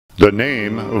The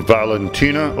name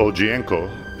Valentina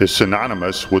Ogienko is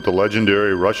synonymous with the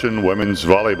legendary Russian women's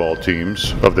volleyball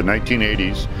teams of the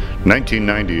 1980s,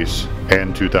 1990s,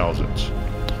 and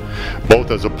 2000s.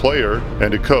 Both as a player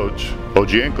and a coach,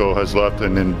 Ogienko has left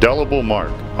an indelible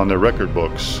mark on the record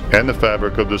books and the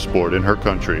fabric of the sport in her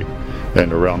country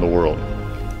and around the world.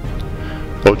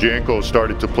 Ogienko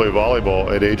started to play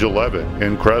volleyball at age 11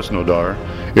 in Krasnodar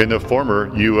in the former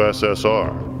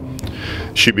USSR.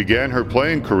 She began her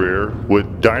playing career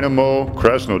with Dynamo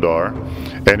Krasnodar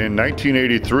and in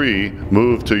 1983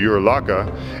 moved to Urlaka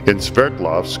in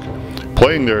Sverdlovsk,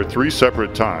 playing there 3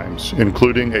 separate times,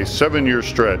 including a 7-year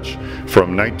stretch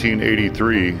from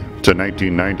 1983 to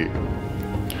 1990.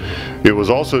 It was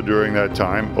also during that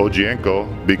time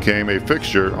Ogienko became a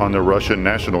fixture on the Russian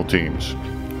national teams.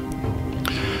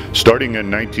 Starting in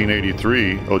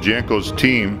 1983, Ogienko's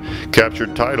team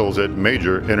captured titles at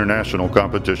major international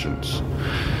competitions.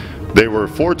 They were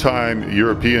 4-time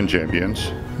European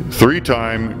champions,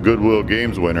 3-time Goodwill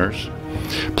Games winners,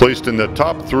 placed in the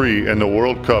top 3 in the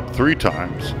World Cup 3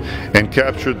 times, and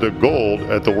captured the gold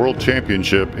at the World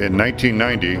Championship in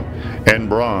 1990 and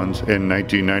bronze in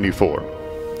 1994.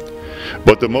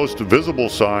 But the most visible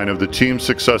sign of the team's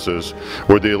successes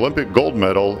were the Olympic gold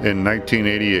medal in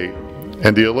 1988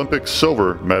 and the Olympic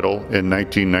silver medal in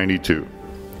 1992.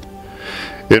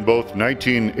 In both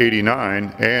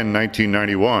 1989 and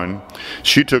 1991,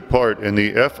 she took part in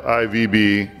the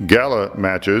FIVB gala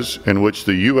matches in which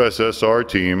the USSR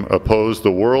team opposed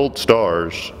the world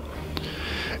stars.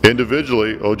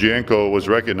 Individually, Ogienko was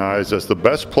recognized as the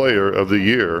best player of the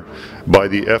year by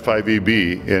the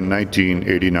FIVB in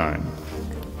 1989.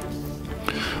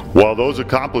 While those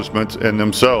accomplishments in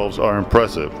themselves are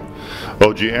impressive,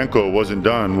 Ogienko wasn't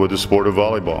done with the sport of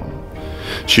volleyball.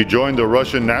 She joined the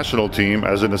Russian national team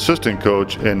as an assistant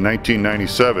coach in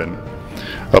 1997,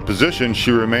 a position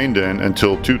she remained in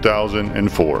until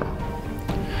 2004.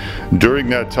 During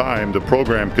that time, the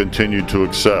program continued to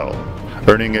excel,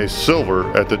 earning a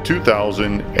silver at the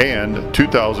 2000 and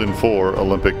 2004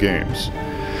 Olympic Games,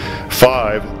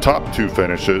 5 top 2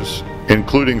 finishes,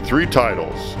 including 3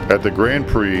 titles at the Grand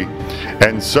Prix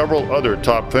and several other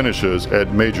top finishes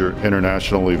at major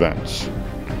international events.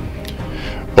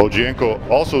 Ogienko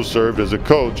also served as a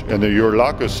coach in the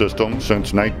Urlaka system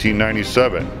since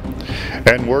 1997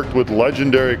 and worked with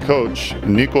legendary coach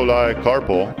Nikolai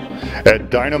Karpel at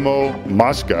Dynamo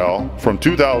Moscow from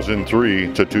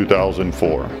 2003 to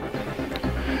 2004.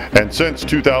 And since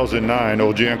 2009,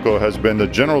 Ogienko has been the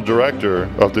general director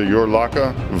of the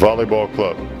Urlaka Volleyball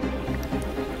Club.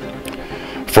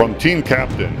 From team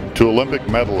captain to Olympic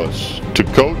medalist to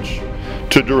coach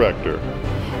to director,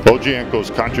 Ogienko's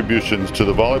contributions to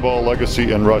the volleyball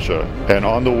legacy in Russia and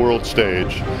on the world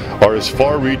stage are as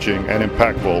far-reaching and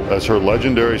impactful as her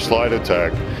legendary slide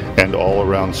attack and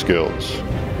all-around skills.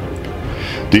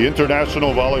 The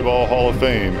International Volleyball Hall of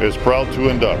Fame is proud to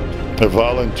induct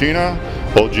Valentina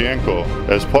Ogienko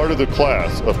as part of the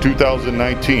class of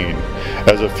 2019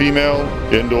 as a female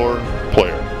indoor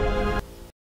player.